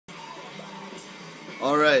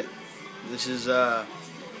Alright, this is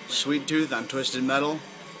Sweet Tooth on Twisted Metal.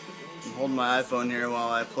 I'm holding my iPhone here while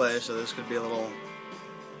I play, so this could be a little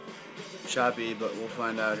choppy, but we'll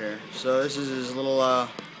find out here. So this is his little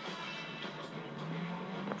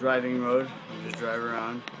driving mode. You just drive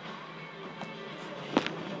around.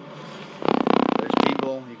 There's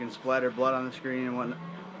people. You can splatter blood on the screen and whatnot.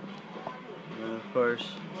 And of course,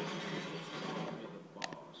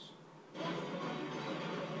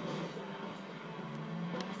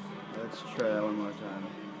 let's try that one more time.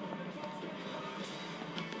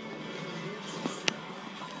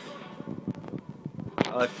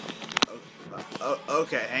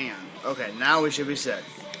 Okay, hang on. Okay, now we should be set.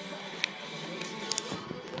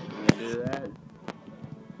 I'm gonna do that.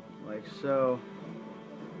 Like so.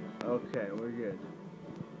 Okay, we're good.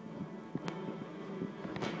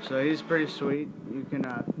 So he's pretty sweet. You can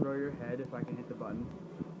throw your head if I can hit the button.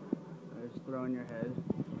 Just throwing your head.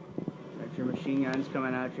 Got your machine guns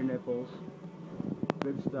coming out your nipples.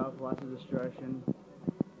 Good stuff, lots of destruction. Let's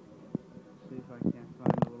see if I can't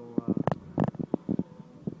find a little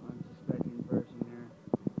unsuspecting person here.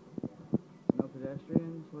 No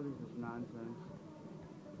pedestrians? What is this nonsense?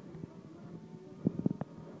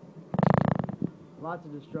 Lots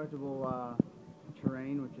of destructible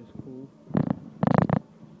terrain, which is cool.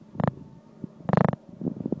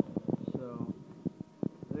 So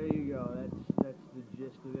there you go. That's the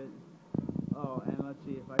gist of it. Oh, and let's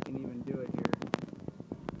see if I can even do it here.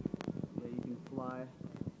 Yeah, you can fly.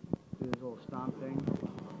 Do this little stomp thing.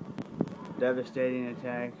 Devastating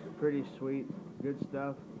attack. Pretty sweet. Good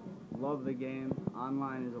stuff. Love the game.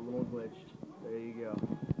 Online is a little glitched. There you go.